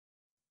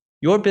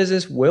Your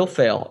business will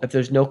fail if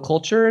there's no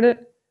culture in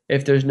it,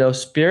 if there's no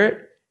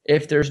spirit,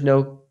 if there's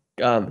no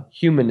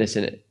humanness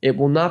in it. It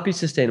will not be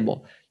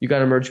sustainable. You got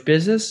to merge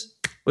business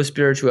with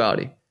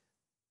spirituality.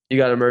 We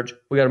got to merge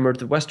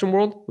the Western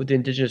world with the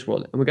indigenous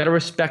world. And we got to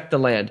respect the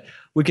land.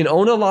 We can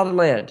own a lot of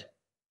land,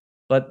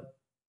 but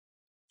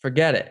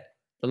forget it.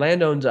 The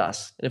land owns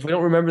us. And if we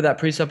don't remember that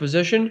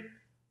presupposition,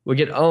 we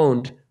get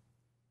owned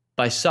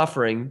by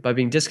suffering, by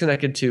being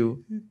disconnected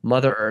to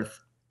Mother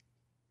Earth.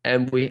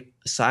 And we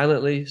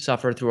silently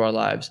suffer through our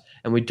lives.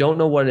 And we don't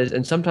know what it is.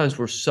 And sometimes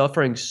we're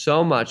suffering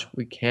so much,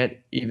 we can't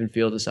even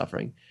feel the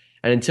suffering.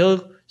 And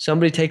until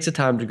somebody takes the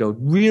time to go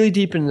really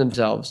deep into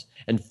themselves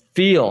and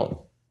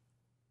feel,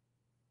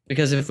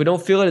 because if we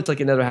don't feel it, it's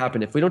like it never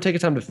happened. If we don't take the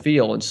time to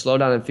feel and slow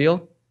down and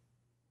feel,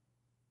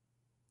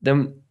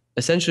 then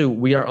essentially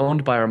we are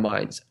owned by our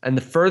minds. And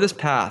the furthest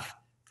path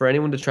for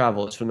anyone to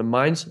travel is from the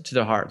minds to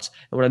their hearts.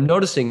 And what I'm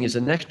noticing is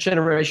the next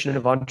generation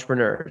of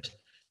entrepreneurs,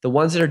 the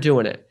ones that are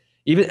doing it,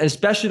 even and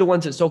especially the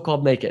ones that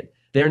so-called make it,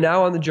 they're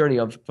now on the journey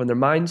of from their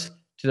minds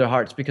to their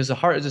hearts, because the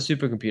heart is a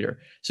supercomputer.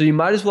 So you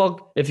might as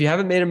well, if you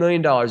haven't made $1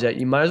 million yet,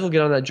 you might as well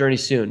get on that journey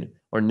soon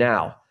or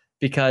now,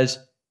 because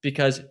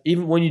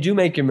even when you do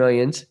make your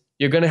millions,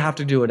 you're going to have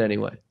to do it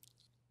anyway.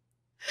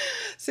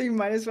 So you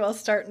might as well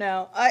start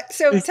now.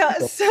 So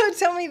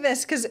tell me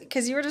this,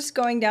 because you were just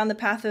going down the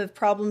path of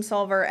problem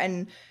solver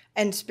and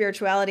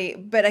spirituality,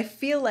 but I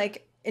feel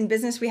like in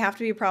business we have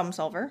to be a problem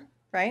solver,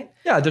 right?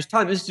 Yeah,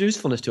 there's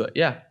usefulness to it.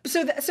 Yeah.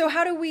 So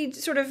how do we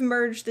sort of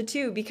merge the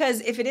two?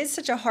 Because if it is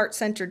such a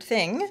heart-centered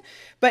thing,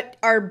 but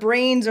our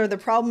brains are the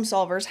problem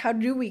solvers, how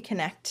do we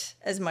connect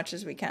as much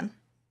as we can?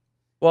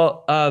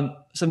 Well,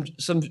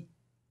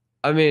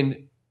 I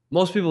mean,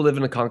 most people live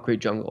in a concrete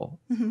jungle.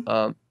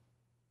 Hmm.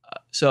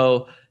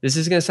 So this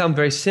is going to sound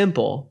very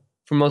simple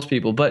for most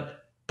people,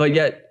 but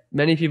yet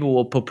many people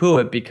will poo-poo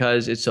it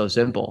because it's so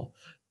simple.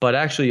 But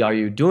actually, are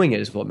you doing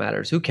it is what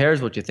matters. Who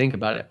cares what you think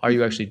about it? Are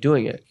you actually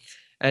doing it?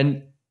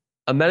 And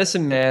a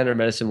medicine man or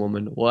medicine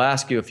woman will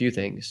ask you a few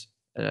things.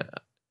 When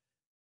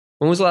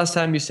was the last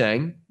time you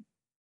sang?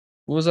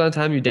 When was the last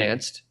time you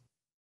danced?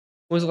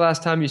 When was the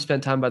last time you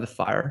spent time by the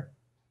fire?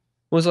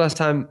 When was the last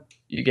time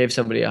you gave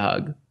somebody a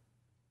hug?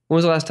 When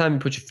was the last time you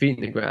put your feet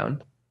in the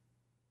ground?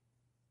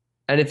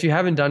 And if you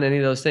haven't done any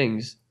of those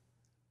things,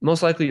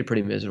 most likely you're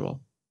pretty miserable.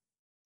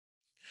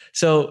 So,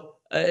 so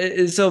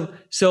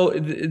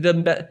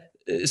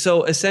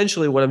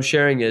essentially, what I'm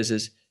sharing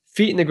is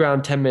feet in the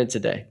ground 10 minutes a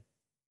day,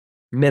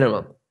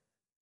 minimum.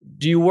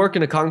 Do you work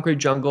in a concrete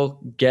jungle?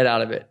 Get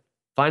out of it.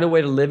 Find a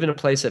way to live in a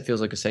place that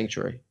feels like a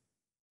sanctuary.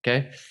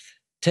 Okay?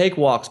 Take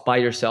walks by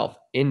yourself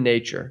in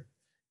nature.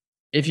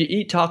 If you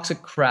eat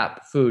toxic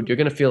crap food, you're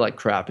going to feel like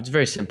crap. It's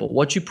very simple.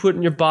 What you put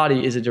in your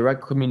body is a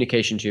direct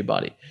communication to your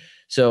body.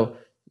 So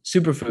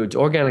superfoods,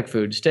 organic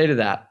food, stay to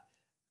that.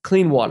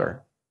 Clean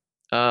water.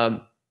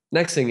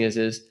 Next thing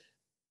is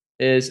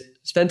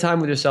spend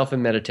time with yourself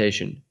in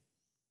meditation.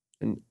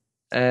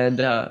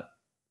 And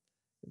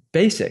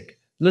basic.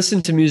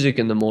 Listen to music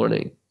in the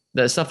morning.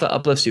 That stuff that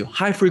uplifts you.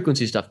 High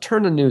frequency stuff.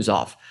 Turn the news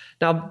off.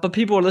 Now, but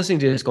people are listening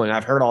to this going,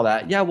 I've heard all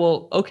that. Yeah,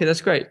 well, okay, that's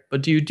great.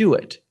 But do you do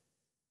it?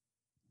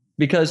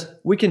 Because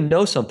we can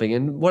know something.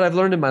 And what I've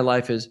learned in my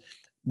life is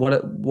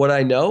what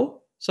I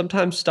know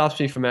sometimes stops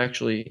me from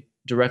actually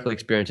directly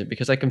experiencing it,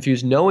 because I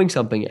confuse knowing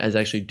something as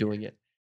actually doing it.